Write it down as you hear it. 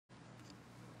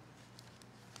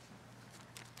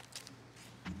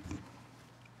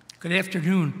Good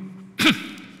afternoon,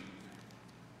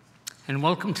 and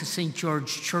welcome to St.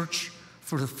 George Church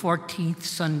for the 14th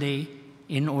Sunday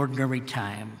in Ordinary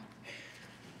Time.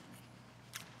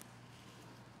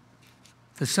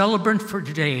 The celebrant for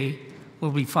today will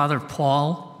be Father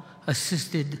Paul,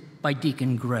 assisted by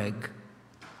Deacon Greg.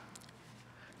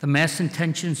 The Mass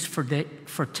intentions for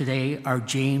today are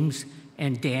James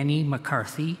and Danny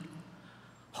McCarthy,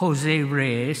 Jose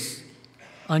Reyes,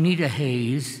 Anita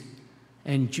Hayes,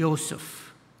 and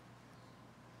Joseph.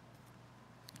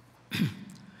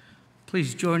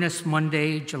 Please join us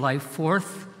Monday, July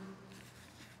 4th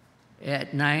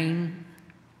at 9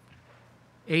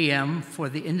 a.m. for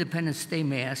the Independence Day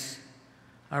Mass.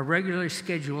 Our regularly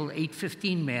scheduled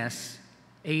 8:15 Mass,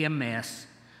 a.m. Mass,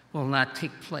 will not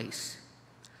take place.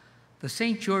 The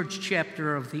St. George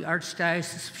chapter of the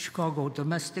Archdiocese of Chicago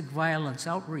Domestic Violence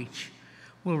Outreach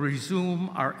will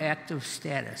resume our active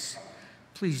status.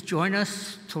 Please join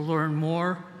us to learn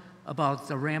more about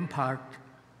the rampant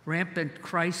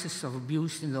crisis of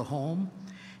abuse in the home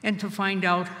and to find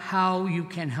out how you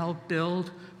can help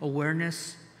build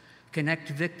awareness, connect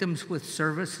victims with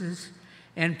services,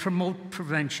 and promote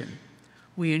prevention.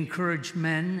 We encourage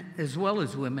men as well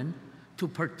as women to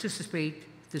participate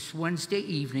this Wednesday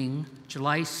evening,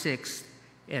 July 6th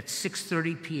at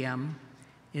 6:30 p.m.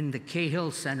 in the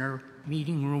Cahill Center,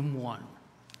 Meeting Room 1.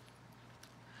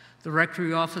 The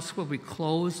Rectory office will be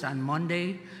closed on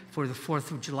Monday for the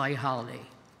 4th of July holiday.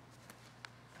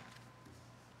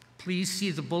 Please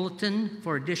see the bulletin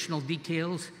for additional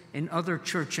details and other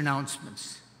church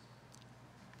announcements.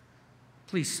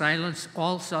 Please silence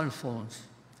all cell phones.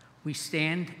 We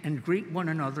stand and greet one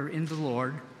another in the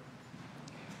Lord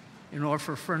and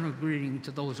offer friendly greeting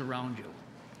to those around you.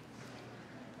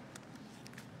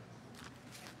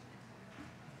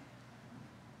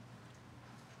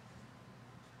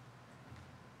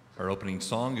 Our opening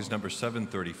song is number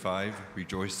 735,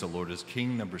 Rejoice the Lord is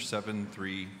King, number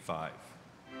 735.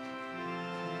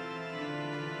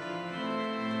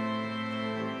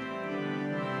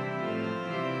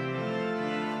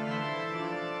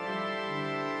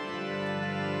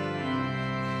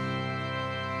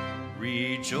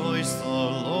 Rejoice, the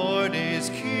Lord is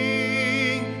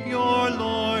King, your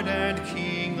Lord and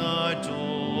King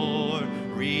adore.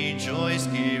 Rejoice,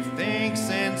 give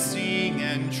thanks and sing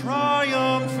and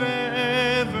triumph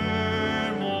evermore.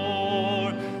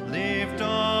 Lift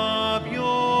up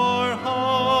your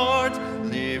heart,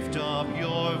 lift up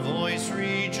your voice,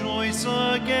 rejoice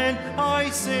again, I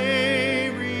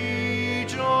say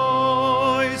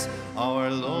rejoice. Our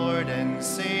Lord and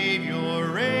Savior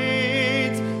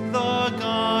reigns, the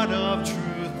God of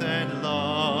truth and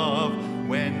love.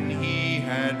 When he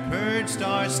had purged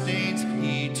our stains,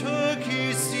 he took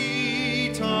his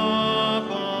seat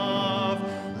above.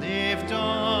 Lift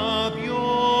up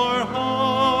your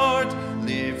heart,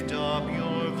 lift up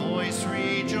your voice,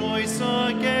 rejoice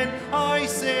again, I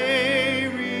say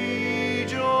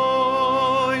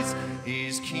rejoice.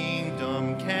 His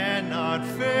kingdom cannot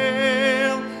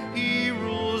fail, he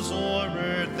rules o'er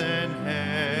earth and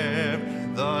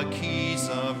heaven. The keys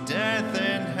of death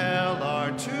and hell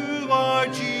are to our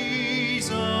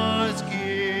Jesus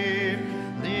give.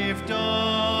 Lift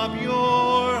up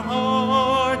your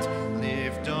heart,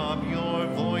 lift up your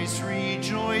voice,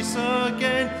 rejoice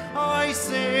again, I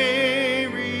say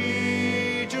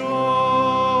rejoice.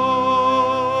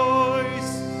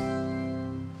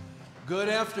 Good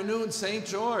afternoon, St.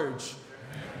 George.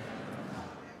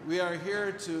 We are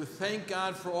here to thank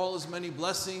God for all his many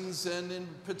blessings, and in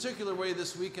particular way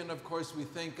this weekend, of course, we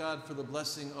thank God for the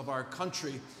blessing of our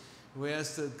country. We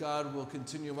ask that God will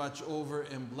continue to watch over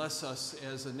and bless us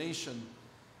as a nation.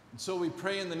 And so we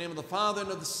pray in the name of the Father,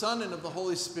 and of the Son, and of the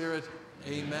Holy Spirit.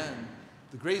 Amen.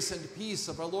 The grace and peace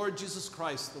of our Lord Jesus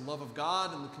Christ, the love of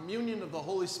God, and the communion of the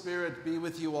Holy Spirit be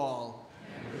with you all.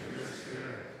 And with your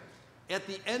spirit. At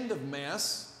the end of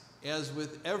Mass, as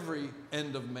with every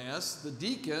end of Mass, the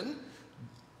Deacon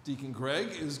Greg,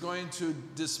 is going to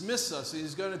dismiss us.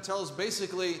 He's going to tell us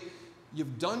basically,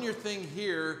 you've done your thing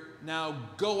here, now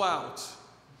go out.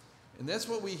 And that's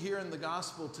what we hear in the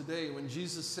gospel today when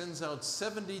Jesus sends out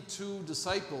 72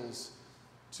 disciples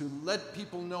to let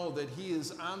people know that he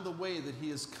is on the way, that he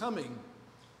is coming.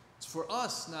 It's for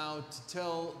us now to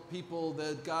tell people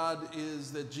that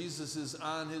that Jesus is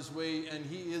on his way and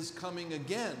he is coming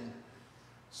again.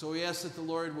 So we ask that the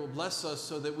Lord will bless us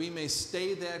so that we may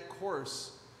stay that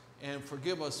course and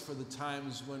forgive us for the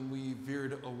times when we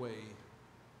veered away.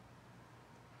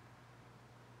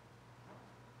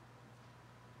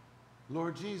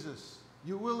 Lord Jesus,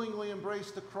 you willingly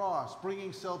embraced the cross,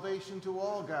 bringing salvation to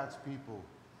all God's people.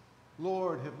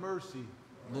 Lord, have mercy.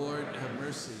 Lord, have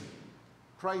mercy.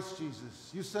 Christ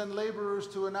Jesus, you send laborers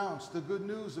to announce the good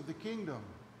news of the kingdom.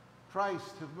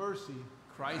 Christ, have mercy.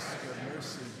 Christ, have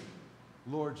mercy.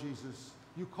 Lord Jesus,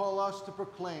 you call us to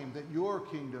proclaim that your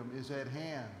kingdom is at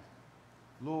hand.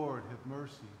 Lord, have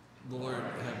mercy. Lord,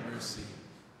 have mercy.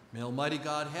 May Almighty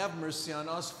God have mercy on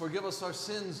us, forgive us our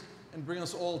sins, and bring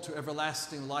us all to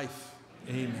everlasting life.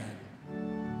 Amen.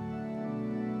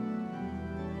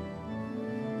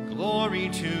 Glory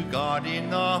to God in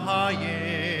the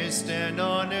highest, and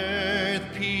on earth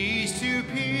peace to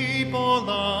people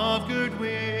of good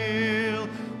will.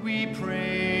 We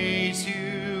praise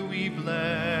you, we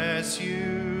bless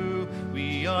you,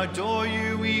 we adore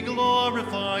you, we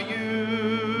glorify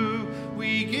you.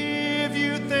 We give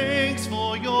you thanks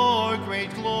for your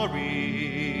great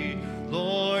glory,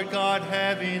 Lord God,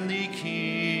 heavenly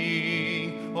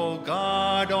King, O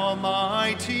God,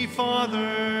 almighty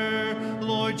Father,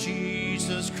 Lord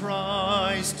Jesus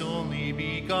Christ, only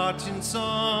begotten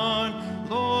Son,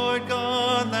 Lord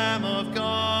God, Lamb of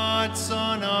God,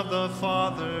 Son of the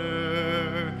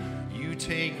Father. You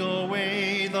take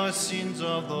away the sins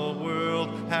of the world,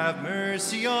 have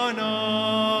mercy on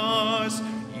us.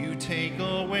 You take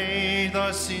away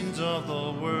the sins of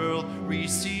the world,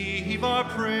 receive our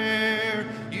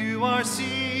prayer. You are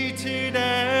seated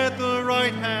at the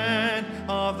right hand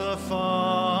of the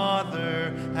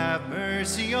Father. Have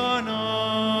mercy on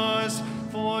us,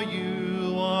 for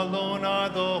you alone are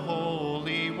the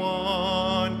Holy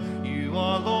One. You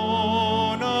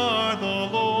alone are the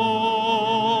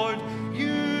Lord.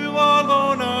 You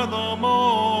alone are the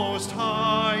Most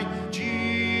High.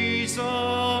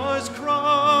 Jesus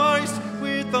Christ,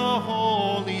 with the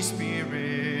Holy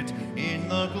Spirit, in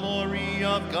the glory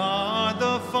of God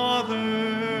the Father.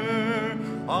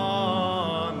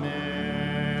 Amen.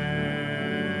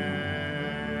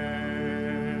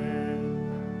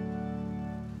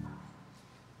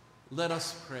 Let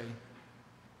us pray.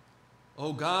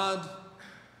 O God,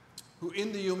 who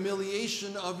in the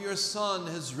humiliation of your Son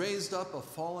has raised up a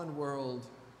fallen world,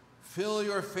 fill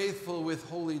your faithful with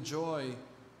holy joy.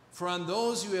 For on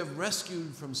those you have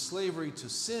rescued from slavery to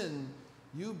sin,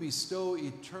 you bestow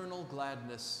eternal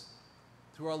gladness.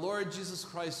 Through our Lord Jesus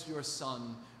Christ, your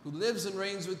Son, who lives and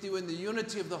reigns with you in the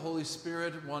unity of the Holy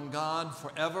Spirit, one God,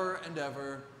 forever and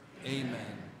ever.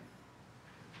 Amen.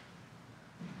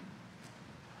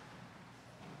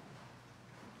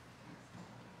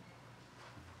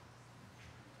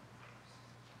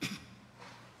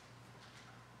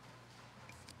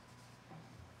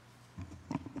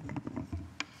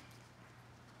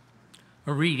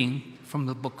 A reading from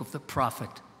the book of the prophet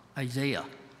Isaiah.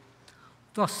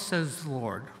 Thus says the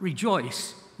Lord,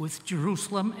 rejoice with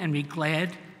Jerusalem and be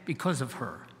glad because of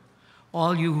her,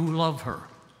 all you who love her.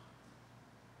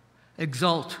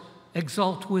 Exult,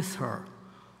 exult with her,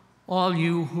 all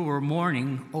you who are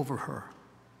mourning over her.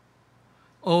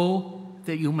 Oh,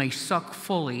 that you may suck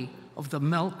fully of the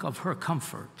milk of her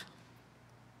comfort,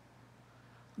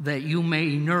 that you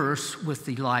may nurse with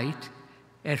delight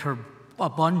at her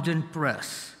abundant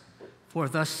breasts. For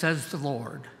thus says the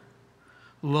Lord,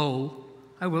 lo,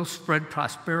 I will spread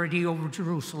prosperity over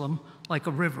Jerusalem like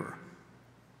a river,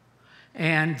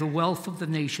 and the wealth of the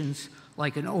nations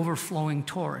like an overflowing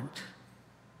torrent.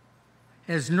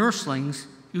 As nurslings,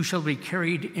 you shall be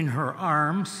carried in her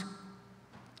arms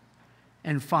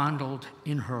and fondled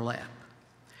in her lap.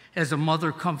 As a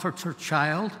mother comforts her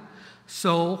child,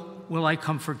 so will I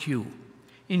comfort you.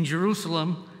 In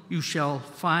Jerusalem, you shall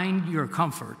find your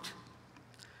comfort.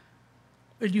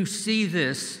 When you see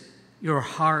this, your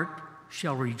heart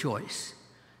shall rejoice,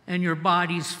 and your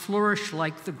bodies flourish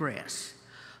like the grass.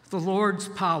 The Lord's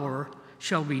power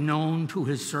shall be known to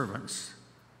his servants.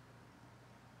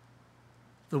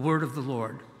 The word of the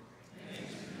Lord.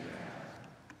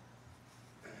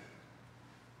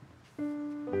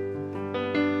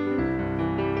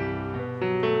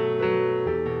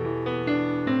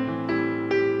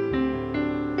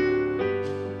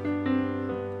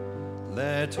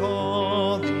 Let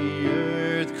all the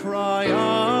earth cry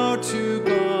out to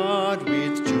God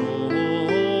with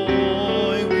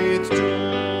joy, with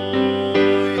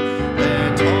joy.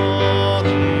 Let all the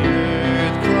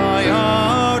earth cry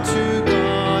out to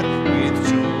God with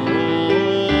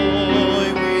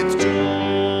joy, with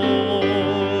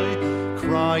joy.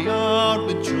 Cry out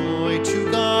with joy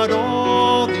to God,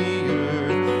 all the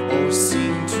earth. Oh,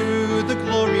 sing to the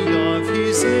glory of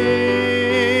his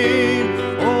name.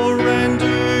 Oh,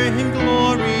 render him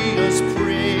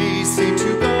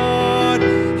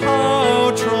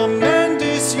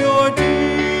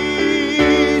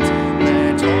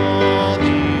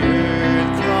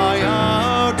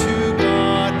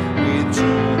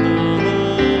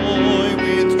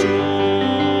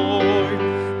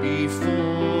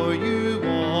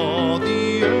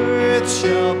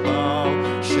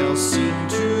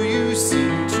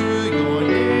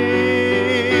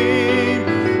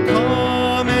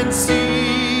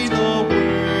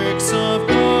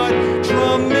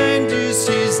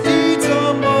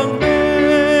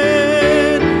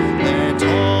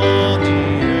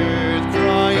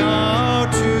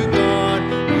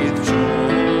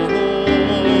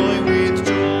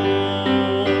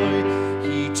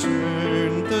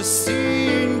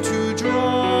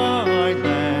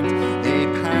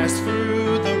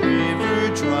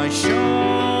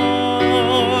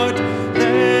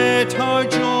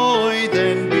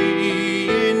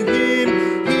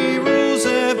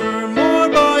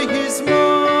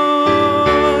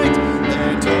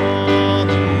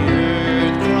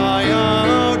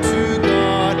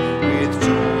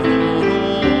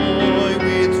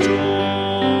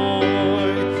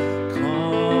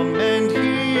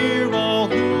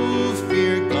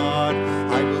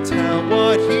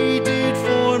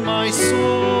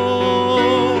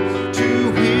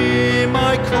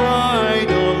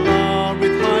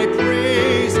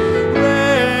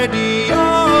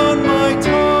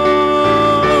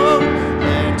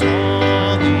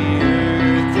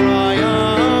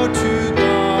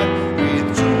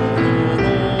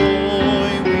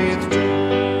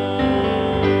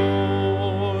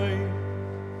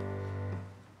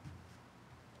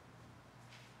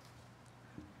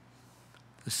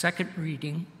second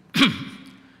reading,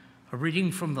 a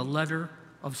reading from the letter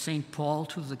of St. Paul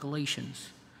to the Galatians.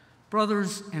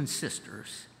 Brothers and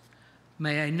sisters,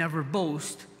 may I never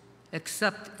boast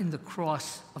except in the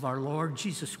cross of our Lord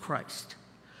Jesus Christ,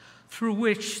 through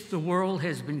which the world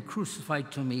has been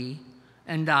crucified to me,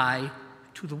 and I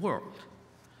to the world.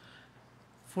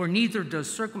 For neither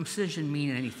does circumcision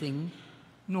mean anything,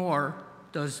 nor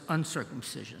does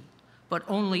uncircumcision, but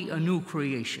only a new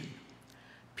creation.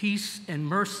 Peace and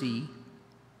mercy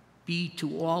be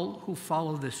to all who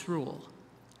follow this rule,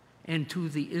 and to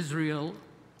the Israel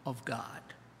of God.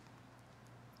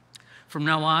 From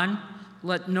now on,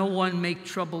 let no one make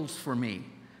troubles for me,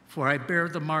 for I bear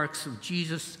the marks of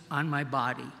Jesus on my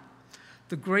body.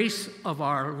 The grace of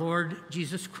our Lord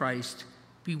Jesus Christ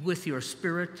be with your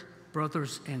spirit,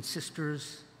 brothers and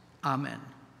sisters. Amen.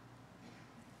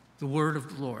 The word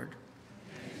of the Lord.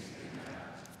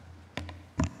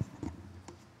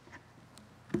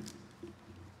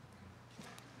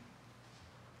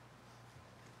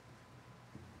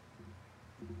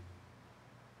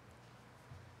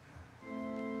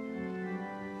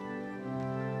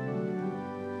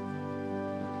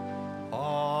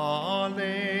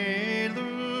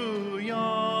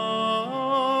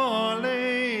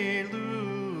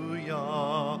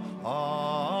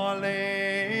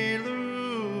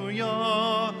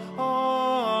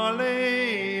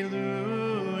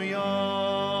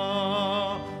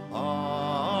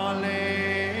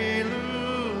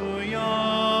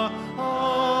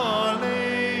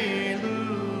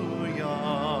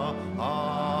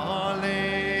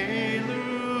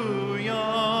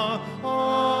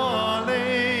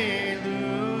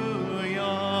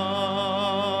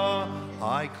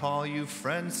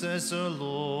 Says the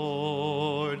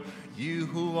Lord, you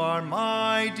who are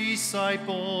my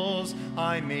disciples,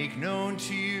 I make known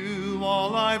to you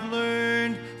all I've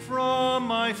learned from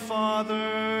my Father.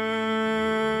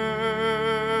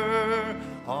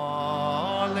 Alleluia,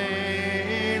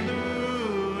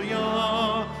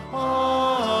 alleluia,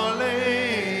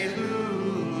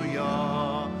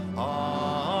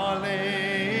 alleluia,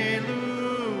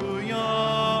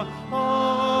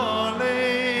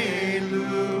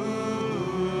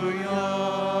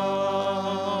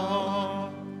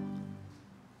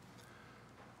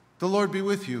 The Lord be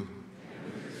with you.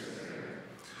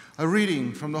 A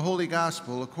reading from the Holy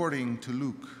Gospel according to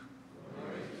Luke.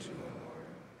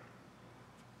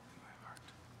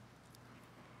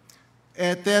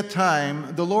 At that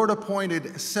time, the Lord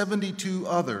appointed 72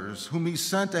 others, whom he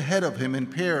sent ahead of him in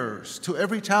pairs to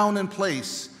every town and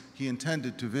place he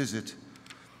intended to visit.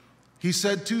 He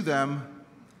said to them,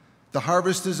 "The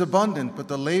harvest is abundant, but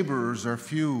the laborers are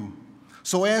few.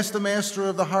 So ask the master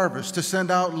of the harvest to send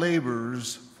out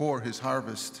laborers for his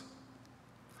harvest.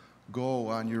 Go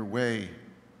on your way.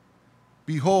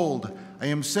 Behold, I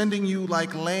am sending you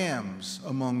like lambs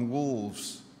among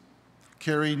wolves.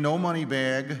 Carry no money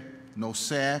bag, no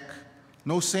sack,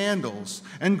 no sandals,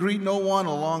 and greet no one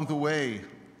along the way.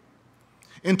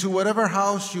 Into whatever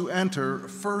house you enter,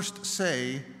 first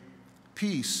say,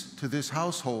 'Peace to this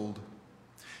household.'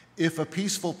 If a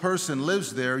peaceful person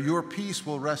lives there, your peace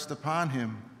will rest upon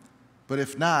him. But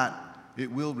if not,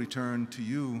 it will return to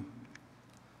you.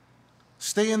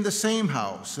 Stay in the same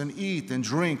house and eat and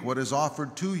drink what is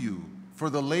offered to you, for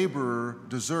the laborer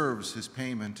deserves his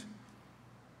payment.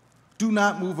 Do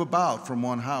not move about from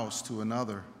one house to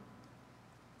another.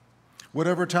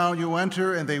 Whatever town you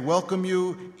enter and they welcome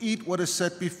you, eat what is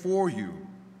set before you.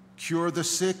 Cure the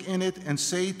sick in it and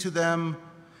say to them,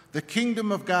 'The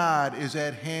kingdom of God is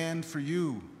at hand for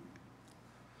you.'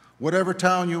 Whatever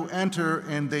town you enter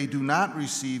and they do not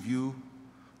receive you,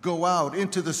 go out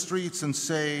into the streets and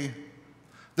say,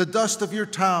 'The dust of your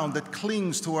town that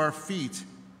clings to our feet,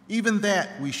 even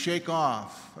that we shake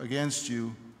off against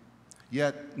you.'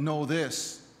 Yet know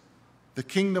this, the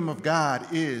kingdom of God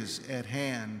is at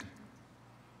hand.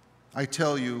 I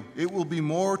tell you, it will be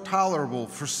more tolerable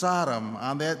for Sodom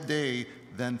on that day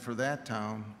than for that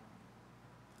town."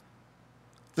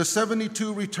 The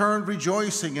 72 returned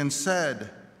rejoicing and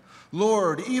said,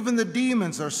 "Lord, even the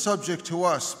demons are subject to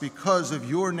us because of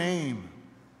your name."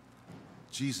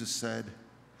 Jesus said,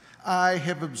 "I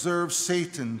have observed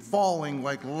Satan falling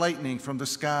like lightning from the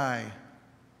sky.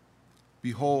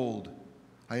 Behold,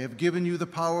 I have given you the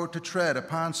power to tread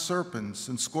upon serpents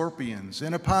and scorpions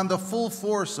and upon the full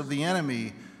force of the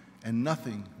enemy, and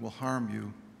nothing will harm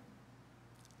you.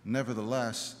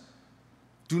 Nevertheless,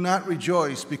 do not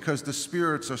rejoice because the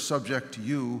spirits are subject to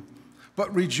you,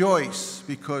 but rejoice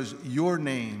because your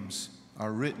names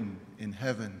are written in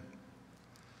heaven."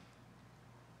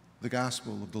 The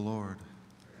Gospel of the Lord.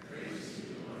 Praise to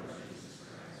you, Lord Jesus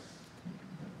Christ.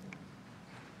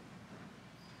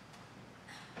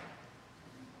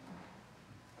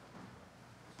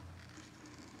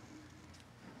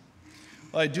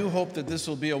 Well, I do hope that this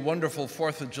will be a wonderful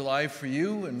 4th of July for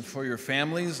you and for your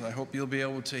families. I hope you'll be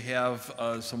able to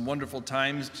have some wonderful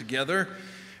times together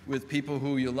with people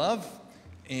who you love,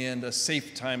 and a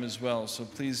safe time as well, so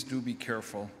please do be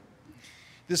careful.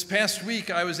 This past week,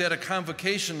 I was at a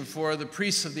convocation for the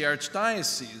priests of the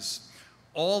Archdiocese.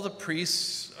 All the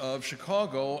priests of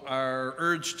Chicago are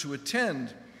urged to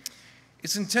attend.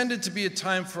 It's intended to be a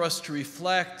time for us to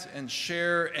reflect and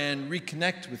share and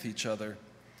reconnect with each other.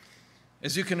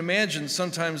 As you can imagine,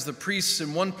 sometimes the priests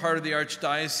in one part of the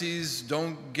Archdiocese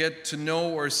don't get to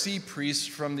know or see priests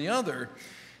from the other.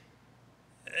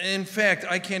 In fact,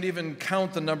 I can't even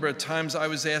count the number of times I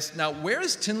was asked, now, where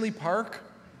is Tinley Park?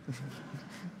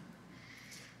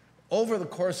 Over the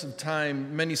course of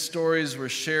time, many stories were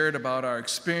shared about our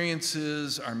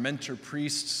experiences, our mentor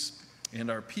priests, and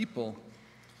our people.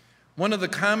 One of the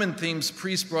common themes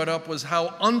priests brought up was how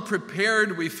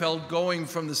unprepared we felt going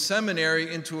from the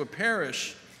seminary into a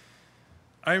parish.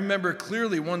 I remember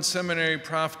clearly one seminary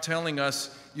prof telling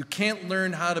us, you can't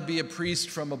learn how to be a priest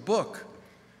from a book.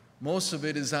 Most of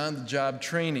it is on-the-job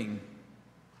training.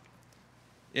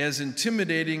 As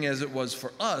intimidating as it was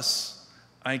for us,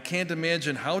 I can't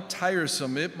imagine how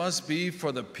tiresome it must be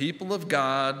for the people of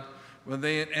God when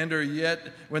they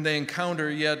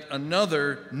encounter yet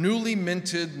another newly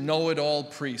minted know-it-all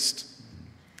priest.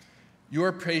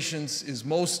 Your patience is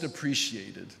most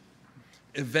appreciated.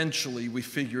 Eventually, we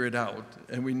figure it out,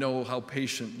 and we know how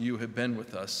patient you have been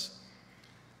with us.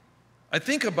 I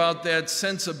think about that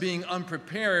sense of being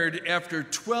unprepared after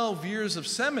 12 years of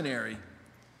seminary.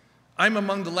 I'm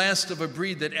among the last of a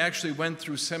breed that actually went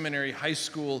through seminary, high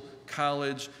school,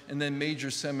 college, and then major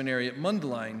seminary at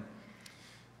Mundelein.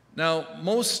 Now,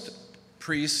 most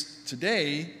priests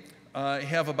today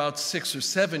have about 6 or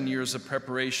 7 years of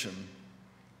preparation,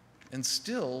 and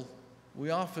still,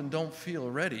 we often don't feel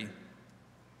ready.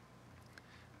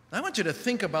 I want you to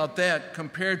think about that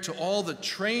compared to all the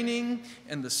training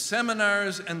and the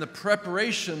seminars and the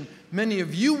preparation many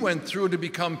of you went through to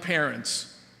become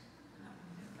parents.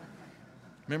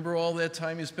 Remember all that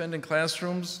time you spend in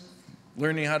classrooms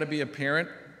learning how to be a parent?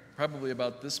 Probably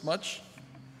about this much.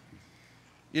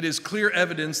 It is clear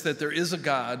evidence that there is a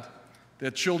God,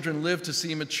 that children live to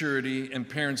see maturity, and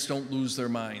parents don't lose their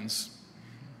minds.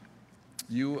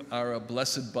 You are a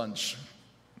blessed bunch.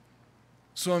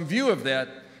 So in view of that,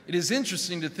 it is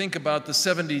interesting to think about the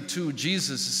 72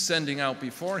 Jesus is sending out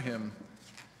before him.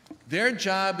 Their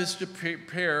job is to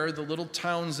prepare the little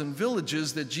towns and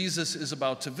villages that Jesus is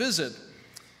about to visit.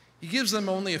 He gives them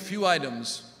only a few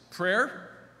items: prayer,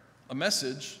 a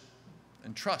message,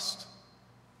 and trust.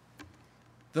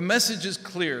 The message is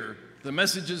clear. The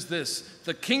message is this: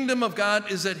 the kingdom of God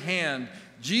is at hand.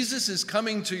 Jesus is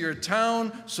coming to your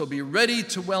town, so be ready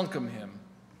to welcome him.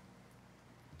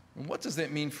 And what does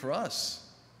that mean for us?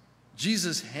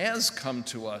 Jesus has come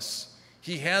to us.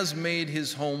 He has made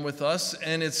his home with us,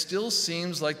 and it still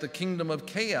seems like the kingdom of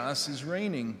chaos is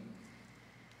reigning.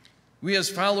 We as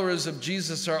followers of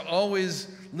Jesus are always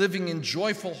living in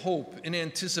joyful hope, in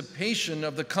anticipation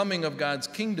of the coming of God's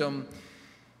kingdom,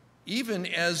 even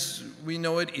as we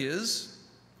know it is,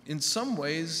 in some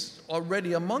ways,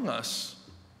 already among us.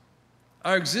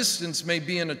 Our existence may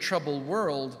be in a troubled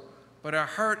world, but our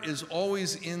heart is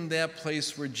always in that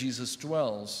place where Jesus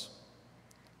dwells.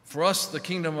 For us, the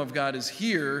kingdom of God is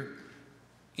here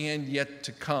and yet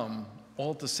to come,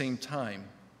 all at the same time.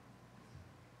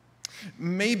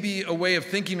 Maybe a way of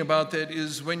thinking about that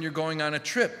is when you're going on a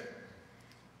trip.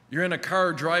 You're in a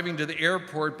car driving to the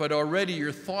airport, but already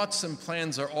your thoughts and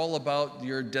plans are all about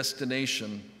your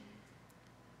destination.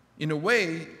 In a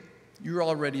way, you're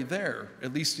already there,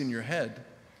 at least in your head.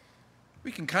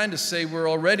 We can kind of say we're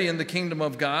already in the kingdom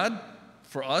of God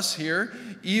for us here,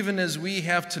 even as we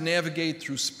have to navigate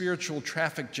through spiritual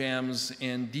traffic jams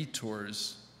and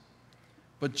detours.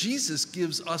 But Jesus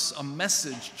gives us a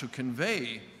message to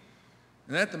convey.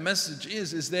 And that the message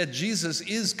is that Jesus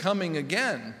is coming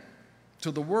again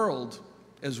to the world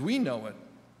as we know it.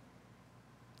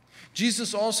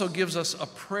 Jesus also gives us a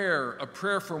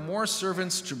prayer for more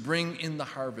servants to bring in the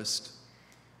harvest.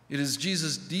 It is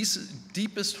Jesus'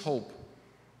 deepest hope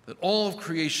that all of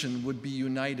creation would be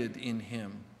united in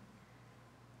him.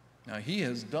 Now, he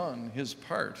has done his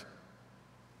part.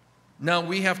 Now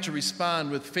we have to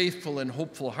respond with faithful and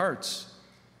hopeful hearts.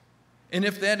 And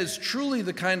if that is truly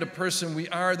the kind of person we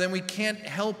are, then we can't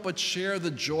help but share the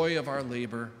joy of our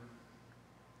labor.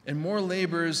 And more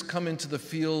laborers come into the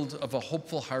field of a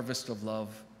hopeful harvest of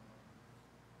love.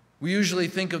 We usually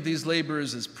think of these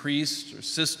laborers as priests or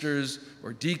sisters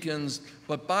or deacons,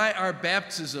 but by our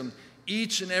baptism,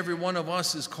 each and every one of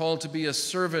us is called to be a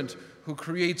servant who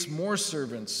creates more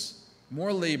servants,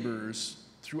 more laborers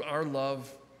through our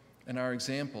love and our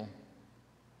example.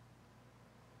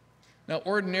 Now,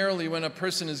 ordinarily, when a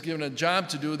person is given a job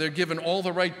to do, they're given all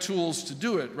the right tools to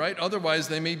do it, right? Otherwise,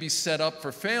 they may be set up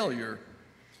for failure.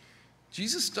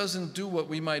 Jesus doesn't do what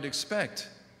we might expect.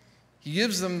 He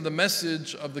gives them the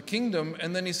message of the kingdom,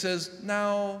 and then he says,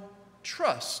 now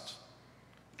trust.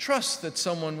 Trust that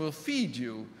someone will feed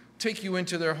you, take you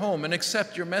into their home, and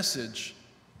accept your message.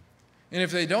 And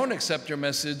if they don't accept your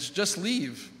message, just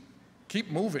leave.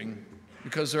 Keep moving,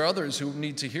 because there are others who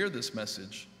need to hear this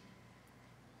message.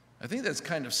 I think that's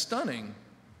kind of stunning,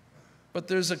 but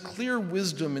there's a clear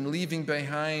wisdom in leaving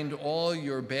behind all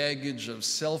your baggage of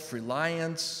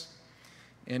self-reliance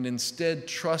and instead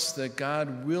trust that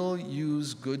God will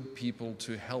use good people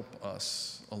to help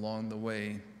us along the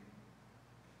way.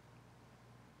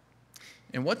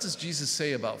 And what does Jesus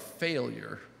say about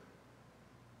failure?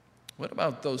 What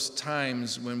about those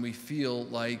times when we feel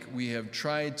like we have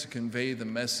tried to convey the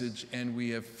message and we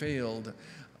have failed?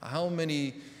 How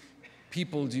many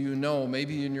people do you know,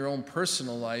 maybe in your own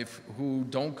personal life, who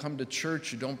don't come to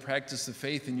church, who don't practice the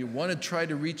faith, and you want to try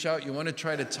to reach out, you want to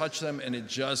try to touch them, and it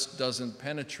just doesn't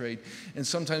penetrate? And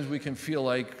sometimes we can feel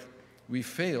like we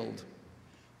failed.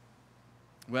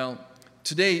 Well,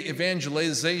 today,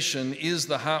 evangelization is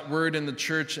the hot word in the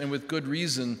church, and with good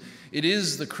reason. It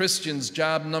is the Christian's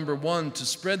job number one to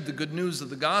spread the good news of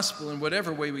the gospel in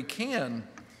whatever way we can.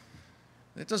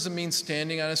 That doesn't mean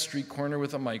standing on a street corner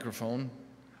with a microphone.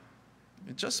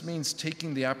 It just means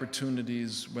taking the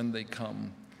opportunities when they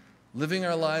come, living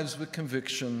our lives with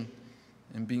conviction,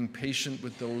 and being patient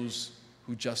with those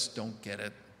who just don't get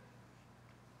it.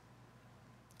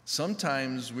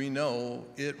 Sometimes we know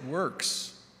it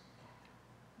works.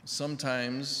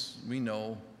 Sometimes we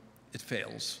know it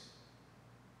fails.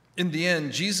 In the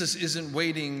end, Jesus isn't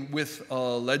waiting with a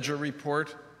ledger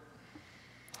report.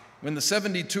 When the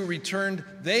 72 returned,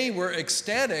 they were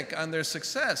ecstatic on their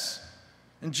success.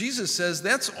 And Jesus says,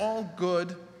 that's all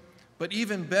good, but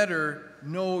even better,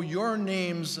 know your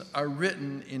names are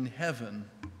written in heaven.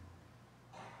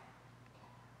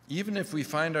 Even if we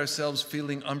find ourselves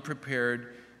feeling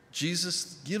unprepared,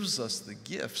 Jesus gives us the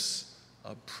gifts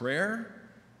of prayer,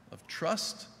 of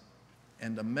trust,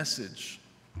 and a message.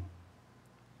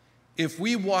 If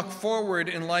we walk forward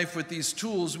in life with these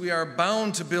tools, we are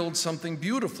bound to build something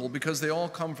beautiful because they all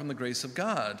come from the grace of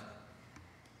God.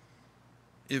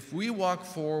 If we walk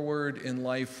forward in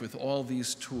life with all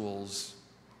these tools,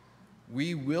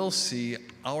 we will see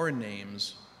our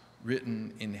names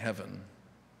written in heaven.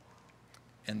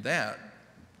 And that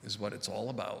is what it's all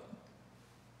about.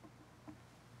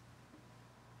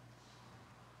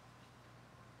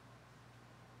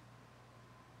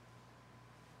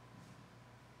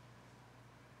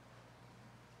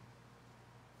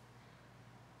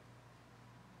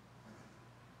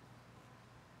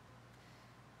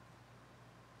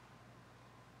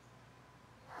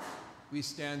 We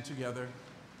stand together.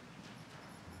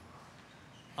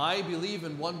 I believe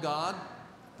in one God,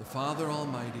 the Father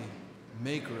Almighty,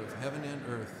 maker of heaven and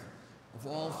earth, of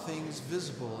all things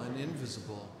visible and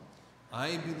invisible.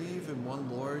 I believe in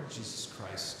one Lord Jesus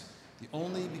Christ, the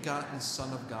only begotten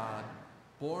Son of God,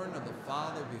 born of the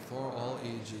Father before all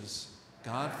ages,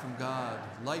 God from God,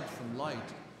 light from light,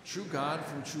 true God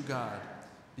from true God,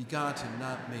 begotten,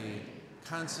 not made,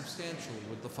 consubstantial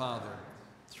with the Father.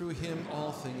 Through him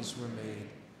all things were made.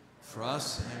 For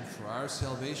us and for our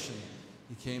salvation,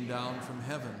 he came down from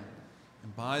heaven,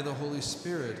 and by the Holy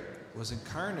Spirit was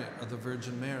incarnate of the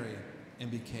Virgin Mary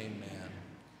and became man.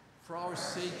 For our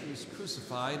sake he was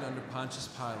crucified under Pontius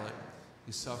Pilate.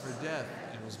 He suffered death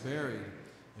and was buried,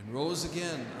 and rose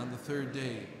again on the third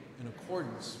day in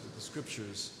accordance with the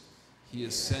Scriptures. He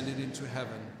ascended into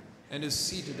heaven and is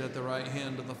seated at the right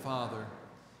hand of the Father.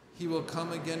 He will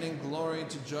come again in glory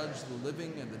to judge the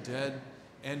living and the dead,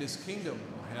 and his kingdom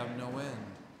will have no end.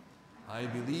 I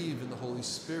believe in the Holy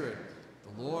Spirit,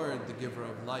 the Lord, the giver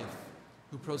of life,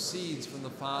 who proceeds from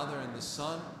the Father and the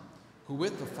Son, who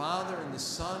with the Father and the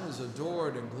Son is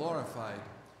adored and glorified,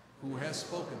 who has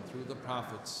spoken through the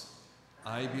prophets.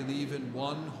 I believe in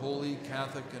one holy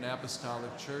Catholic and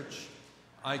Apostolic Church.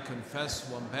 I confess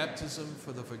one baptism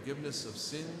for the forgiveness of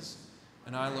sins,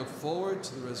 and I look forward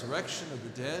to the resurrection of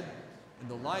the dead and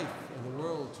the life of the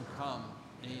world to come.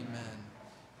 Amen.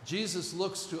 Jesus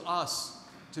looks to us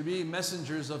to be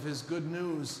messengers of his good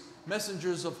news,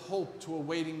 messengers of hope to a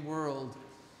waiting world.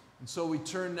 And so we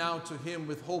turn now to him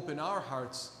with hope in our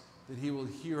hearts that he will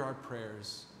hear our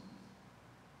prayers.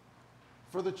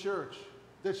 For the church,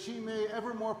 that she may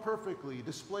ever more perfectly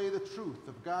display the truth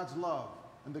of God's love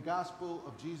and the gospel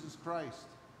of Jesus Christ,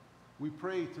 we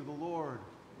pray to the Lord.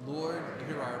 Lord,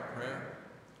 hear our prayer.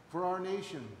 For our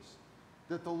nations,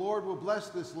 that the Lord will bless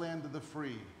this land of the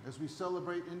free as we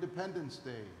celebrate Independence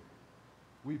Day.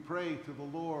 We pray to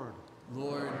the Lord.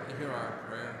 Lord, hear our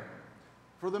prayer.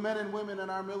 For the men and women in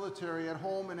our military at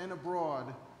home and in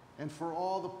abroad, and for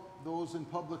all those in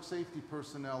public safety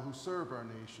personnel who serve our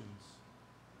nations,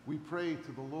 we pray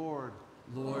to the Lord.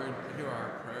 Lord, hear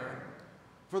our prayer.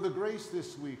 For the grace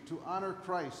this week to honor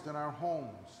Christ in our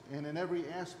homes and in every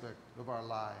aspect of our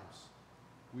lives,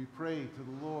 we pray to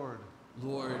the Lord.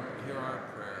 Lord, hear our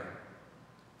prayer.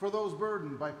 For those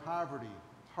burdened by poverty,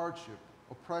 hardship,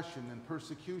 oppression, and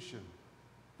persecution,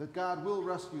 that God will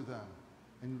rescue them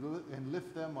and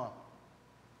lift them up,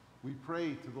 we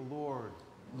pray to the Lord.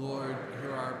 Lord,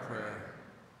 hear our prayer.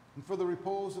 And for the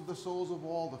repose of the souls of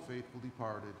all the faithful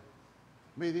departed,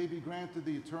 may they be granted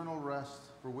the eternal rest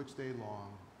for which they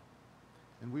long.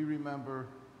 And we remember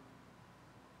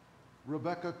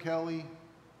Rebecca Kelly,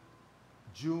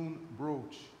 June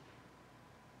Broach.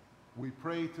 We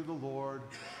pray to the Lord.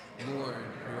 Lord,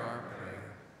 hear our prayer.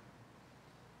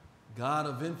 God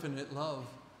of infinite love,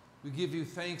 we give you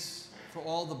thanks for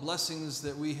all the blessings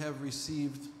that we have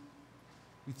received.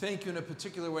 We thank you in a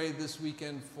particular way this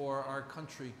weekend for our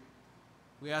country.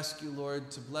 We ask you,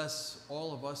 Lord, to bless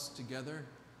all of us together.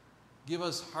 Give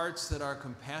us hearts that are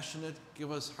compassionate.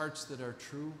 Give us hearts that are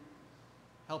true.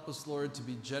 Help us, Lord, to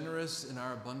be generous in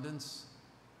our abundance.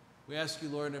 We ask you,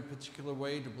 Lord, in a particular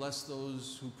way to bless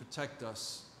those who protect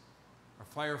us, our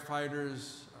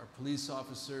firefighters, our police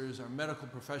officers, our medical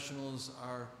professionals,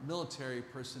 our military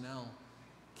personnel.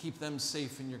 Keep them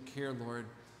safe in your care, Lord.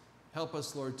 Help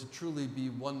us, Lord, to truly be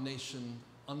one nation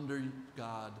under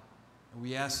God. And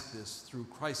we ask this through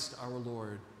Christ our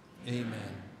Lord. Amen.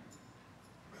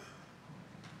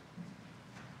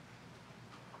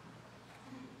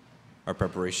 Our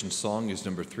preparation song is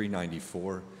number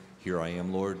 394, Here I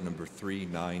Am, Lord, number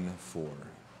 394.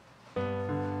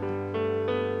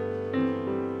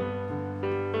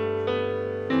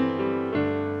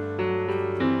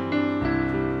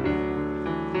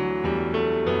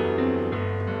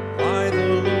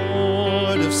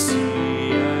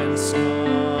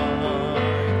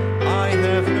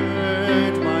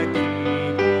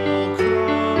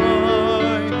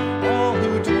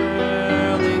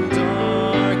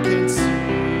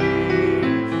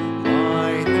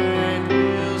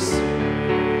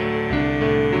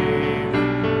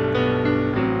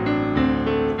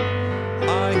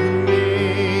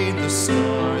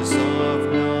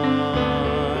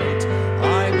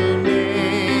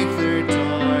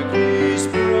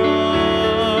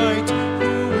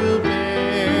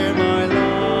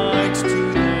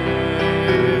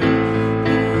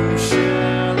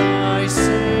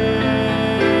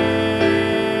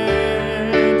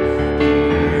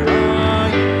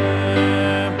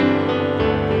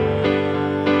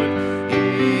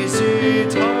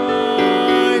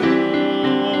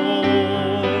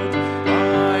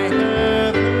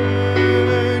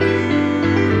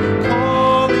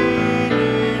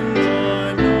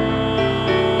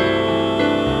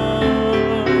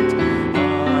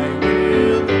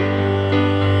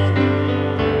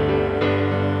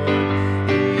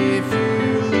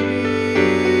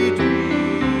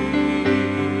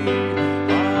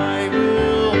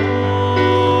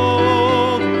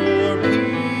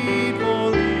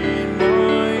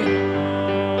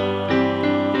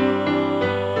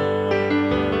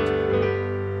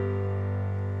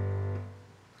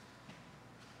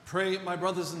 Pray, my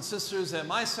brothers and sisters, that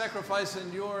my sacrifice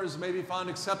and yours may be found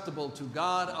acceptable to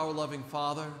God, our loving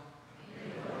Father. May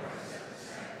the Lord accept the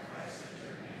sacrifice at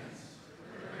your hands,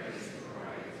 for the praise and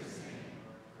glory of his name,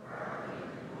 for our good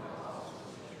and the good also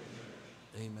of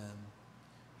your church. Amen.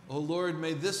 O Lord,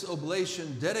 may this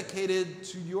oblation dedicated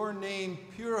to your name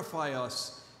purify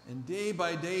us, and day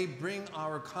by day bring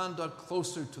our conduct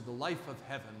closer to the life of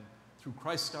heaven. Through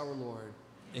Christ our Lord.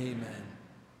 Amen.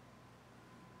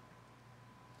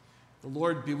 The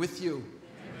Lord be with you.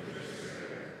 And with your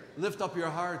spirit. Lift up your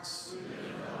hearts. We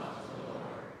lift them up to the Lord.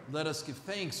 Let us give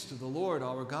thanks to the Lord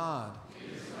our God.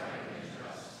 It is right and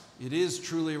just. It is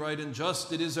truly right and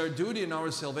just. It is our duty and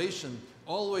our salvation,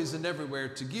 always and everywhere,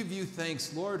 to give you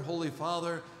thanks, Lord, Holy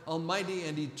Father, Almighty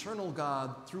and eternal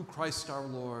God, through Christ our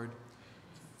Lord.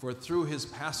 For through his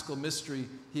paschal mystery,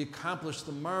 he accomplished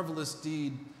the marvelous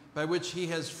deed by which he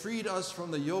has freed us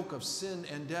from the yoke of sin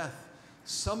and death,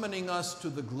 summoning us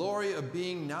to the glory of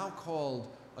being now called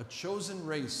a chosen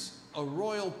race, a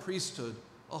royal priesthood,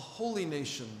 a holy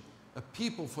nation, a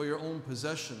people for your own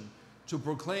possession, to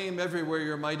proclaim everywhere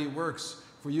your mighty works,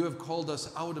 for you have called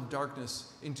us out of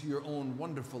darkness into your own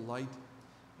wonderful light.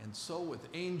 And so with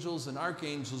angels and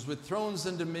archangels, with thrones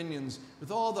and dominions,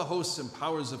 with all the hosts and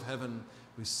powers of heaven,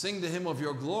 we sing the hymn of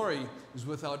your glory, whose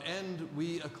without end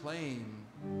we acclaim.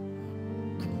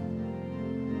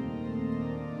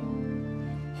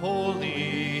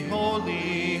 Holy,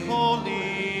 holy,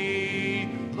 holy,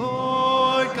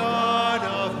 Lord God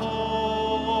of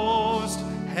hosts,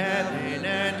 heaven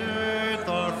and earth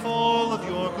are full of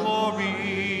your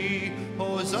glory.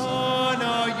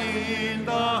 Hosanna in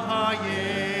the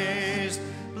highest.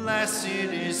 Blessed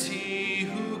is he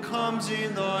who comes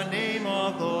in the name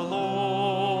of the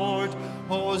Lord.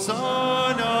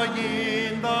 Hosanna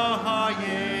in the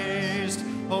highest.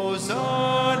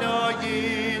 Hosanna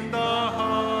in the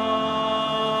highest.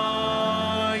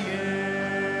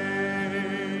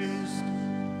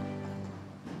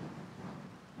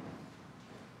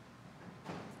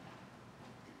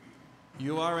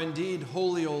 You are indeed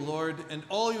holy, O Lord, and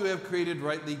all you have created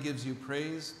rightly gives you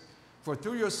praise. For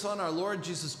through your Son, our Lord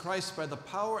Jesus Christ, by the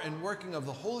power and working of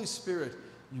the Holy Spirit,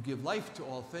 you give life to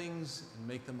all things and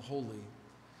make them holy.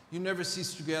 You never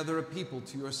cease to gather a people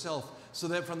to yourself, so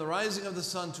that from the rising of the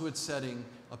sun to its setting,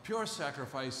 a pure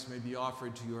sacrifice may be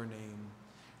offered to your name.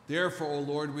 Therefore, O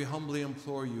Lord, we humbly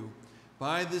implore you,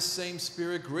 by this same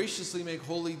Spirit, graciously make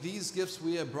holy these gifts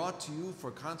we have brought to you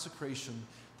for consecration,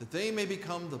 that they may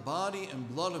become the body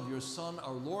and blood of your Son,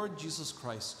 our Lord Jesus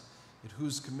Christ, at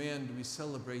whose command we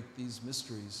celebrate these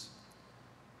mysteries.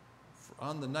 For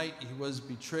on the night he was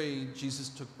betrayed, Jesus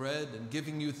took bread, and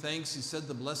giving you thanks, he said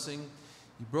the blessing.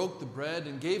 He broke the bread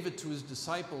and gave it to his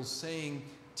disciples, saying,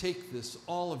 "Take this,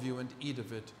 all of you, and eat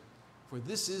of it, for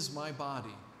this is my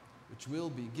body, which will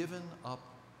be given up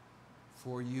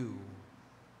for you."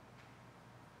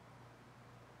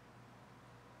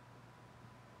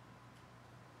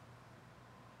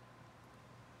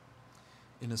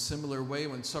 In a similar way,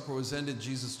 when supper was ended,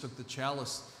 Jesus took the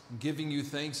chalice, and giving you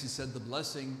thanks, he said the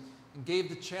blessing, and gave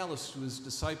the chalice to his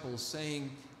disciples,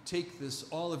 saying, "Take this,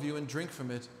 all of you, and drink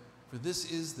from it, for this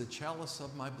is the chalice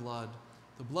of my blood,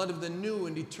 the blood of the new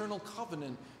and eternal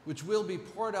covenant, which will be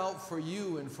poured out for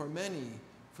you and for many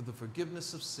for the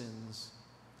forgiveness of sins.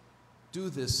 Do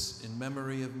this in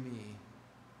memory of me."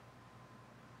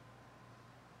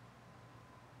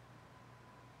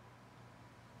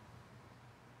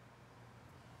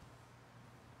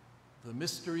 The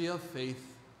mystery of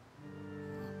faith.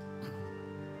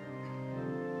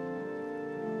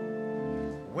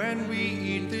 When we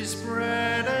eat this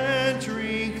bread and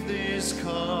drink this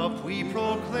cup, we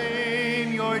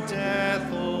proclaim your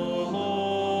death, O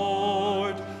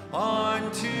Lord,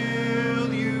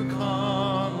 until you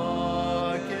come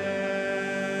again.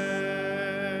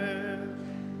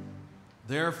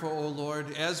 Therefore, O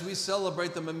Lord, as we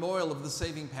celebrate the memorial of the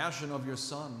saving passion of your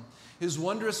Son, his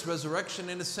wondrous resurrection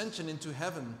and ascension into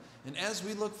heaven, and as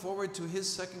we look forward to his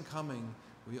second coming,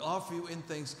 we offer you in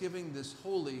thanksgiving this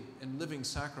holy and living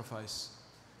sacrifice.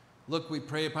 Look, we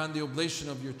pray, upon the oblation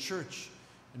of your church,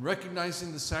 and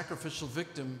recognizing the sacrificial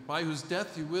victim by whose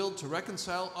death you willed to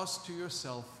reconcile us to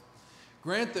yourself.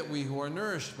 Grant that we who are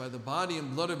nourished by the body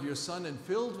and blood of your Son and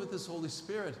filled with his Holy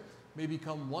Spirit may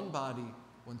become one body,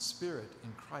 one spirit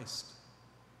in Christ.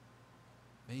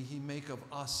 May he make of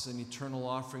us an eternal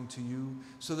offering to you,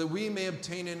 so that we may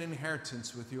obtain an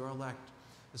inheritance with your elect,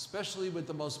 especially with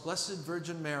the most blessed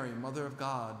Virgin Mary, Mother of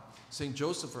God, St.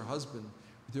 Joseph, her husband,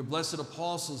 with your blessed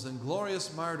apostles and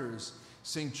glorious martyrs,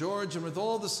 St. George, and with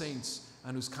all the saints,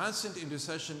 on whose constant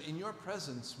intercession in your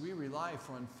presence we rely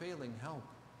for unfailing help.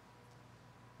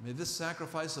 May this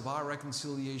sacrifice of our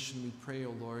reconciliation, we pray,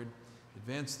 O Lord,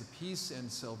 advance the peace and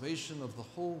salvation of the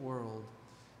whole world.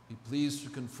 Be pleased to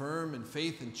confirm in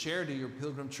faith and charity your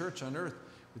pilgrim church on earth,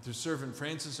 with your servant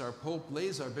Francis, our Pope,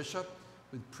 Blaise, our Bishop,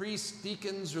 with priests,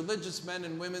 deacons, religious men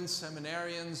and women,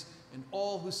 seminarians, and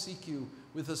all who seek you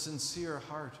with a sincere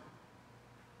heart.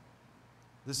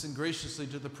 Listen graciously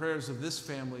to the prayers of this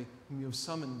family whom you have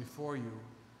summoned before you.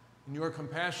 In your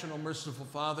compassion, O merciful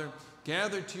Father,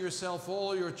 gather to yourself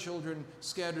all your children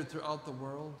scattered throughout the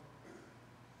world.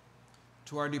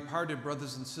 To our departed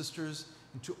brothers and sisters,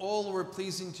 and to all who are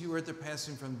pleasing to you at their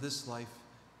passing from this life,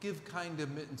 give kind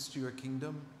admittance to your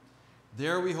kingdom.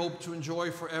 There we hope to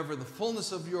enjoy forever the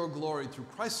fullness of your glory through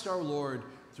Christ our Lord,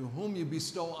 through whom you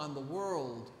bestow on the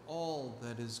world all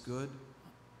that is good.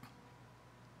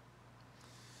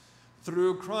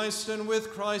 Through Christ and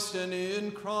with Christ and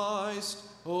in Christ,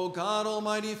 O God,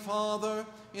 Almighty Father,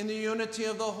 in the unity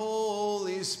of the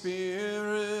Holy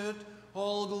Spirit,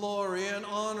 all glory and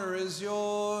honor is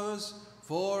yours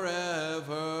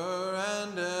forever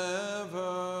and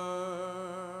ever.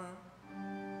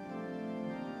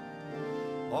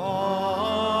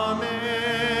 Amen,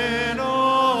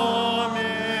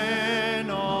 amen.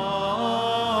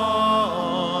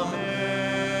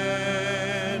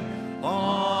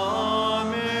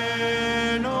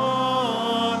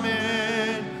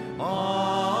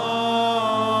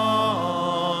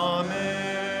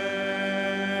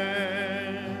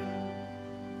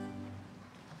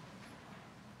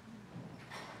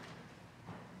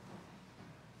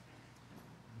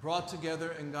 brought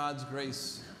together in God's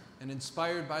grace and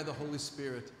inspired by the Holy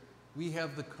Spirit, we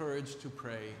have the courage to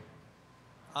pray.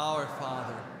 Our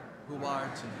Father, who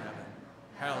art in heaven,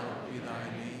 hallowed be thy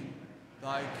name.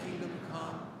 Thy kingdom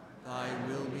come, thy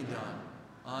will be done,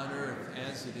 on earth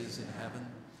as it is in heaven.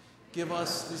 Give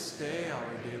us this day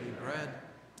our daily bread,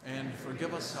 and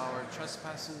forgive us our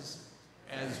trespasses,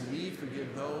 as we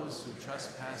forgive those who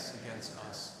trespass against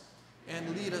us.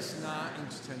 And lead us not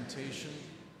into temptation,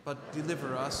 but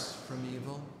deliver us from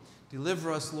evil.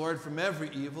 Deliver us, Lord, from every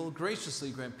evil.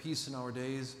 Graciously grant peace in our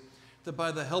days, that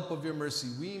by the help of your mercy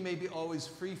we may be always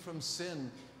free from sin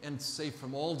and safe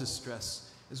from all distress,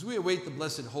 as we await the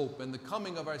blessed hope and the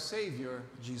coming of our Savior,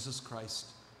 Jesus Christ.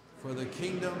 For the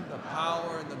kingdom, the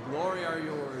power, and the glory are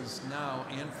yours, now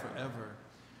and forever.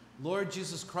 Lord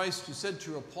Jesus Christ, you said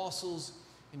to your apostles,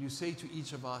 and you say to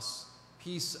each of us,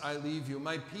 peace I leave you,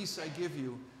 my peace I give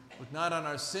you. Look not on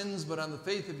our sins, but on the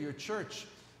faith of your church,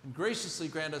 and graciously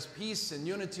grant us peace and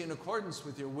unity in accordance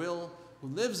with your will, who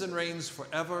lives and reigns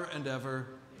forever and ever.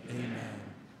 Amen.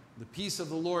 The peace of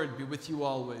the Lord be with you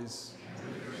always.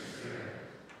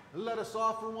 Let us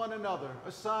offer one another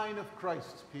a sign of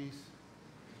Christ's peace.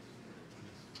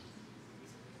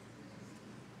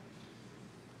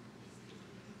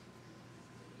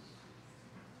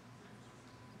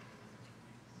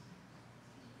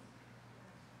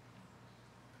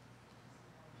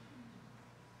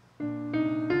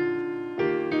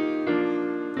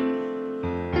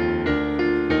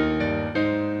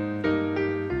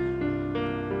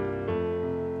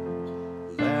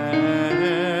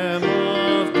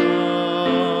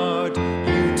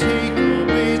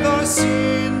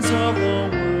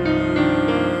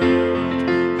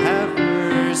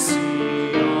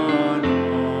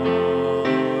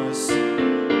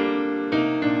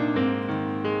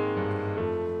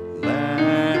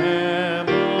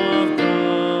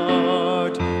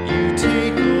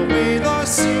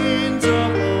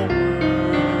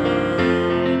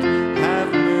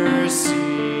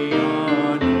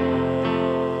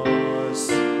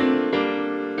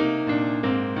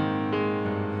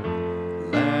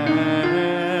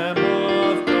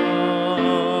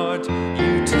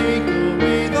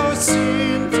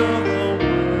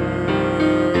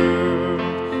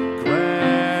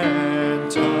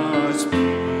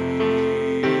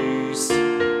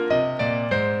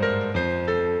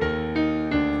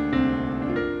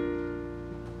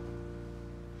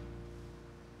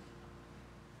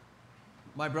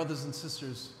 My brothers and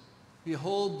sisters,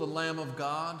 behold the Lamb of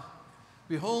God.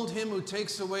 Behold him who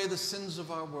takes away the sins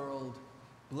of our world.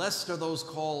 Blessed are those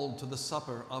called to the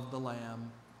supper of the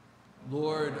Lamb.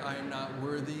 Lord, I am not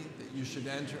worthy that you should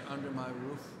enter under my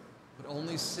roof, but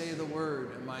only say the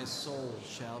word, and my soul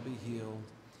shall be healed.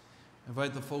 I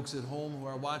invite the folks at home who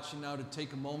are watching now to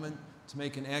take a moment to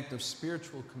make an act of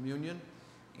spiritual communion.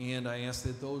 And I ask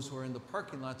that those who are in the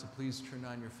parking lot to please turn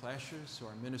on your flashers so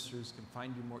our ministers can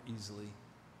find you more easily.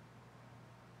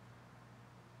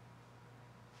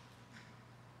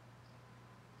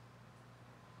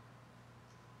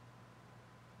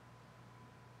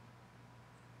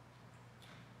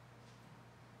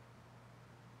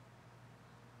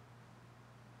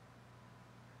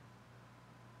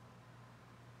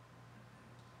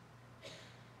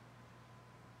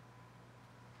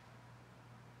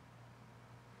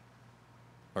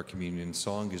 Our communion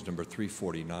song is number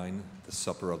 349, The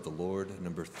Supper of the Lord,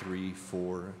 number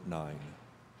 349.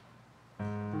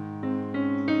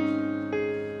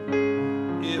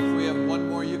 If we have one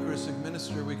more Eucharistic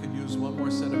minister, we could use one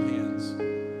more set of hands.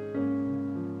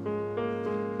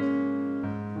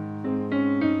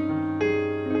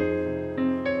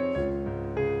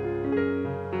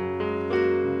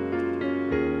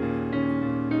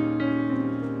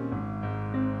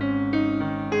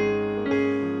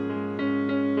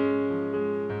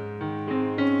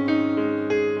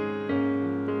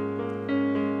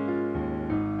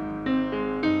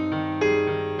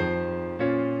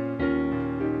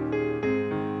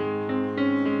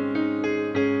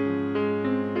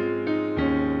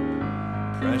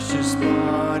 Precious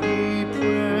body,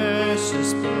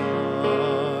 precious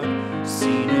blood,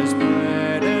 seen as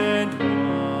bread and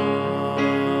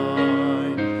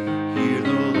wine. Here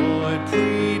the Lord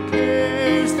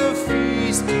prepares the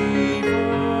feast divine.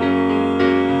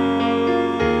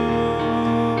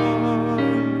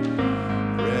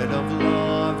 Bread of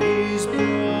love is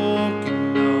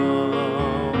broken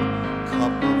now,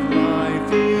 cup of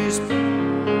life is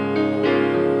poured.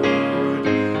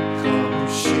 Come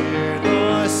share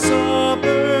the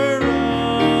supper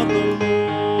of the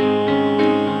Lord.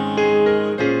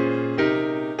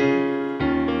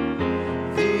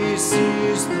 This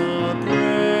is the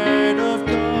bread of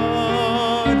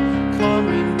God,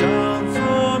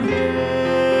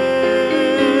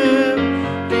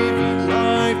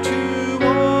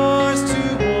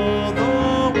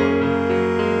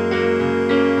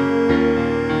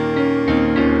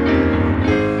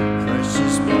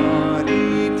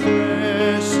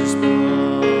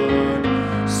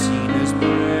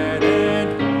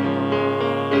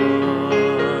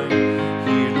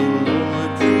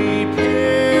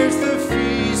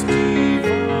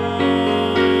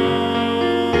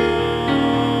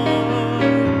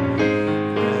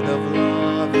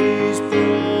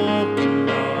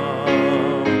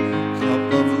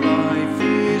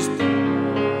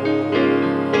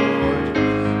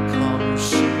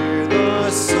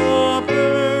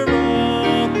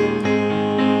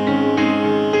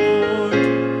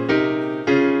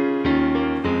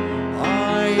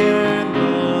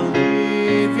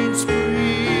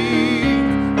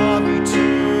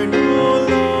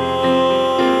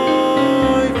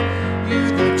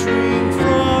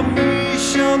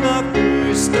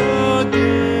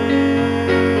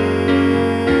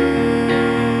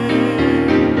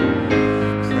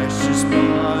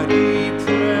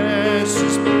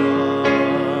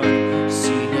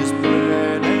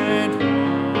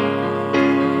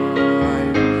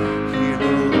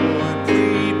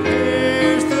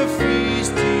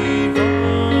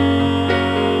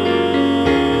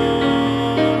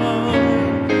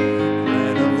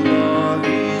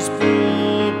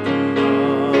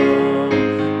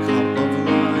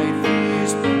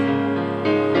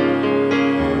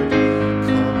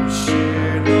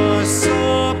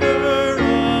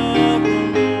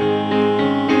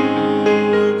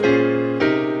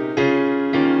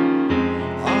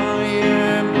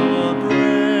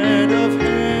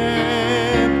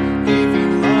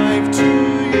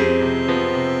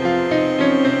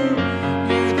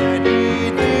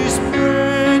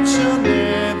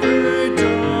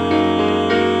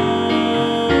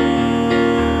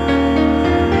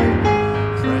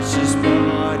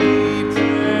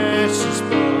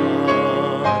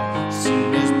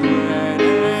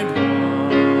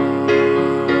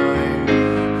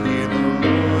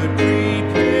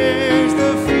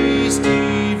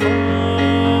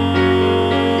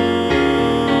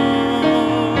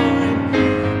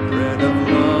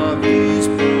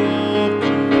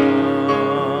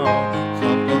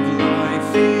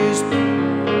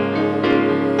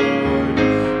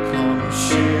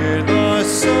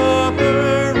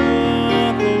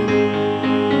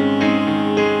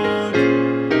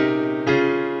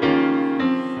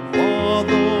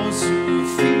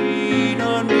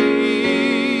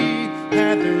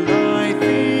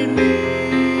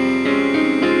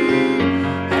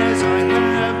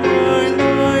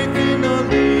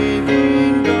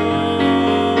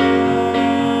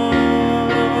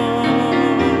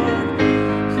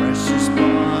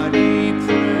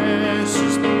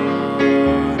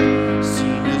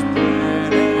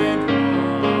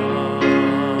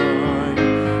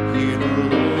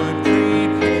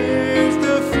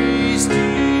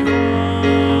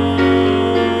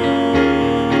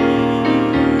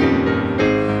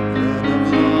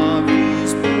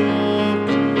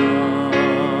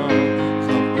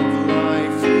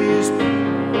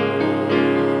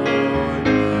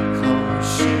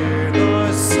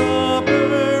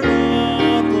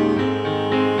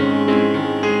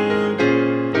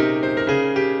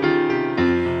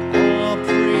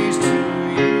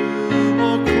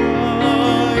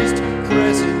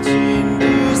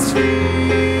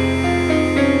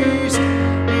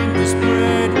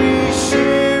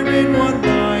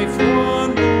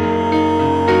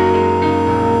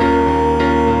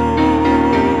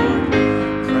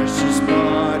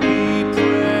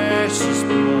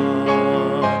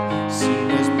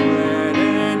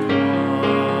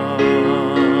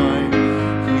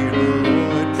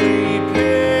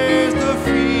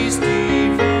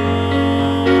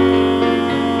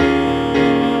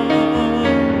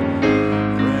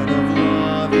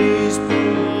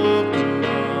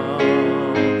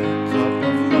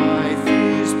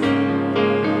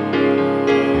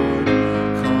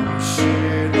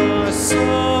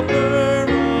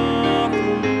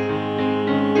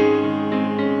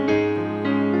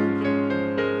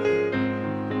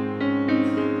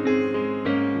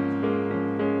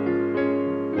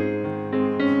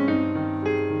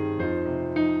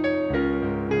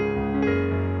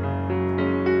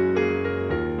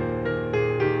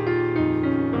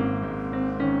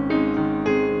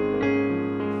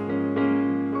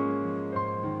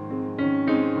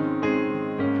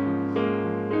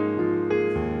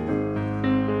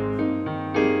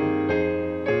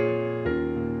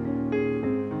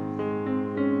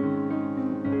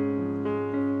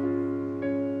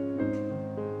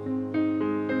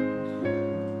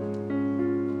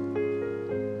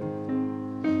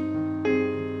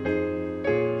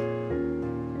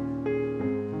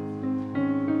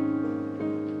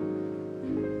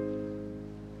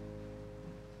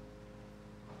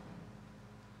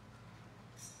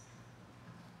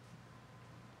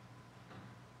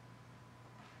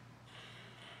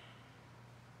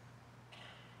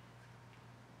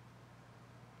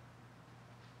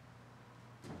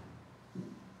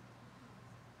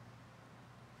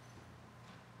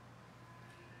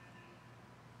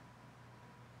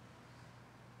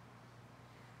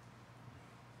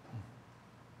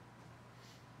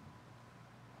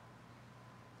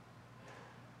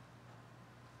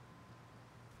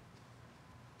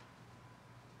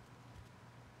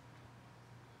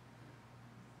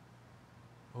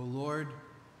 O Lord,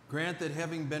 grant that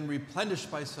having been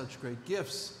replenished by such great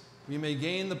gifts, we may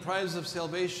gain the prize of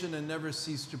salvation and never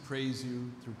cease to praise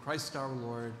you through Christ our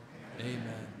Lord.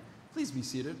 Amen. Please be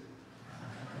seated.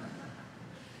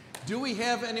 Do we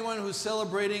have anyone who's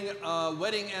celebrating a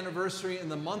wedding anniversary in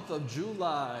the month of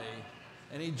July?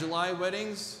 Any July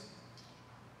weddings?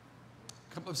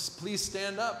 Please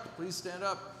stand up. Please stand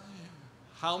up.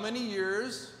 How many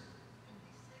years?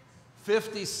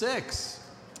 56.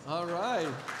 All right.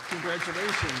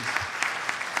 Congratulations.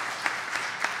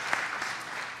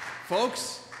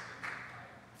 Folks,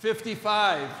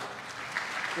 55.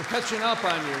 We're catching up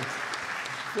on you.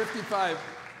 55.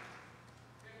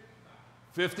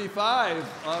 55.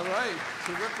 All right.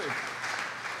 Terrific.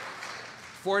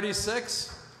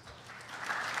 46.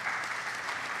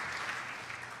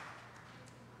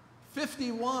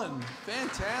 51.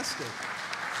 Fantastic.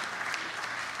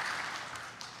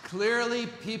 Clearly,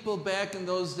 people back in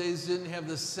those days didn't have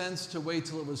the sense to wait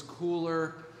till it was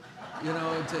cooler, you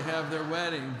know, to have their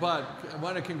wedding. But I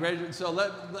want to congratulate. So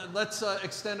let's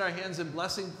extend our hands in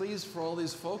blessing, please, for all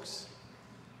these folks.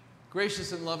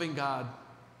 Gracious and loving God,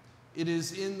 it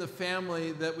is in the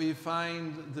family that we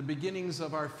find the beginnings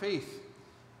of our faith.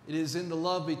 It is in the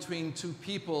love between two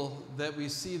people that we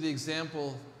see the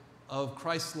example of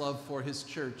Christ's love for his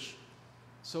church.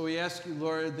 So we ask you,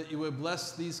 Lord, that you would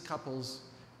bless these couples.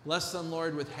 Bless them,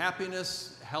 Lord, with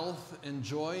happiness, health, and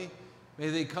joy. May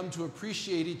they come to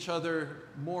appreciate each other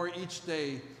more each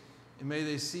day, and may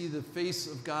they see the face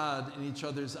of God in each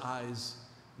other's eyes.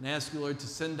 And ask you, Lord, to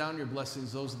send down your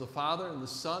blessings, those of the Father, and the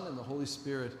Son, and the Holy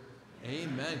Spirit.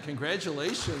 Amen.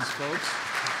 Congratulations, folks.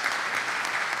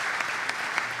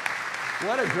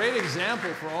 What a great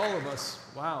example for all of us.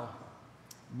 Wow.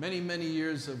 Many, many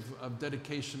years of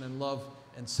dedication and love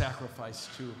and sacrifice,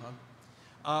 too, huh?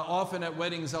 Often at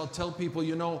weddings, I'll tell people,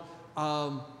 you know,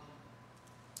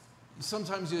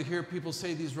 sometimes you'll hear people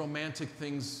say these romantic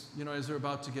things, you know, as they're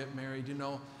about to get married. You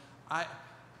know, I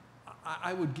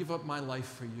would give up my life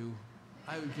for you.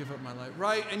 I would give up my life,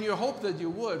 right? And you hope that you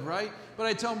would, right? But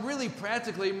I tell them really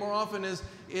practically more often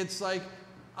it's like,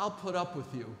 I'll put up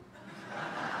with you.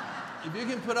 If you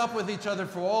can put up with each other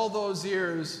for all those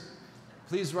years,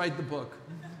 please write the book.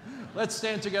 Let's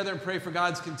stand together and pray for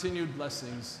God's continued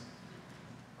blessings.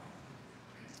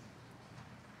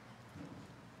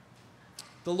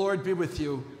 The Lord be with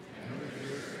you. And with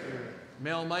your spirit. May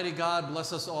Almighty God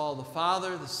bless us all, the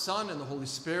Father, the Son, and the Holy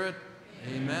Spirit.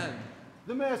 Amen.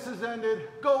 The Mass is ended.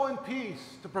 Go in peace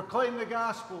to proclaim the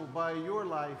gospel by your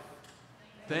life.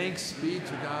 Thanks be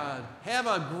to God. Have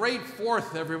a great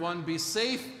 4th, everyone. Be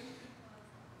safe.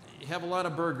 Have a lot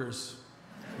of burgers.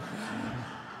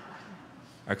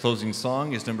 Our closing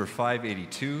song is number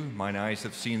 582, Mine Eyes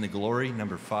Have Seen the Glory,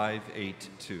 number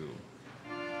 582.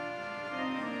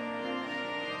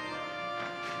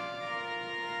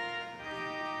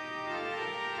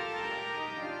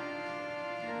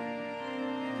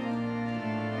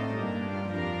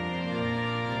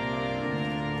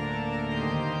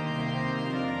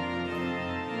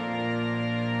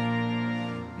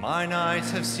 Mine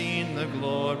eyes have seen the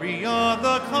glory of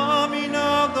the coming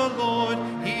of the Lord.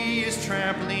 He is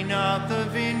trampling out the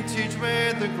vintage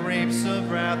where the grapes of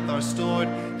wrath are stored.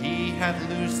 He hath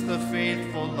loosed the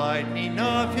faithful lightning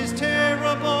of his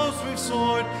terrible swift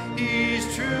sword. His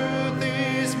truth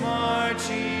is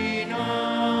marching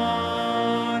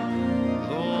on.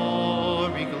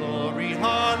 Glory, glory,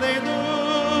 hallelujah.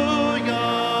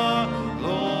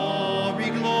 Glory,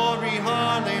 glory,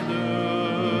 hallelujah.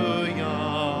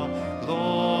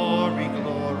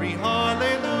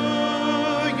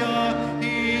 Hallelujah,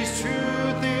 his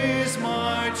truth is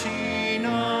marching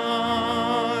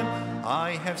on.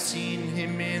 I have seen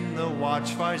him in the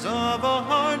watchfires of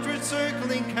 100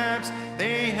 circling camps.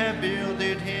 They have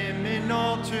builded him an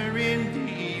altar in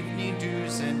the evening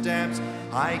dews and damps.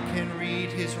 I can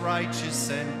read his righteous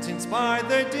sentence by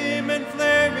the dim and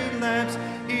flaring lamps.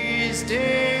 His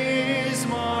day is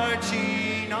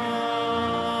marching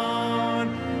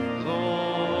on.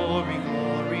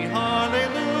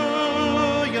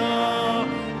 Hallelujah,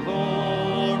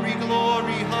 glory,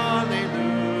 glory, hallelujah,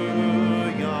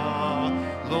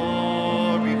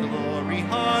 glory, glory,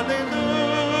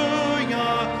 hallelujah,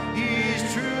 his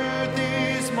truth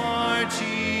is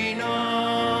marching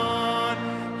on.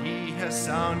 He has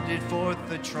sounded forth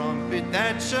the trumpet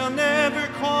that shall never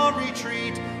call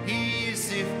retreat. He is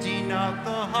sifting out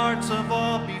the hearts of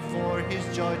all before his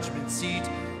judgment seat.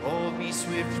 Oh, be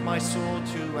swift, my soul,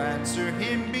 to answer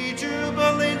him. Be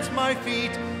jubilant, my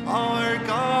feet. Our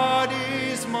God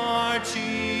is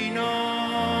marching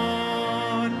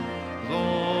on.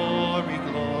 Glory,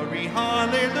 glory,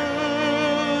 hallelujah.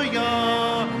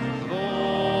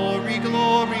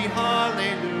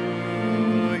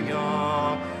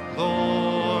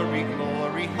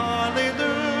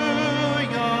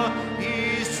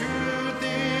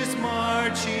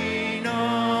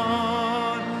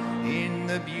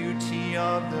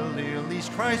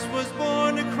 Christ was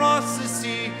born across the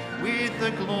sea, with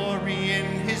the glory in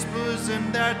his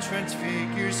bosom that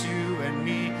transfigures you and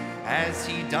me. As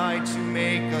he died to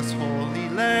make us holy,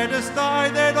 let us die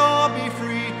that all be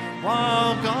free,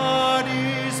 while God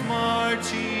is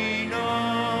marching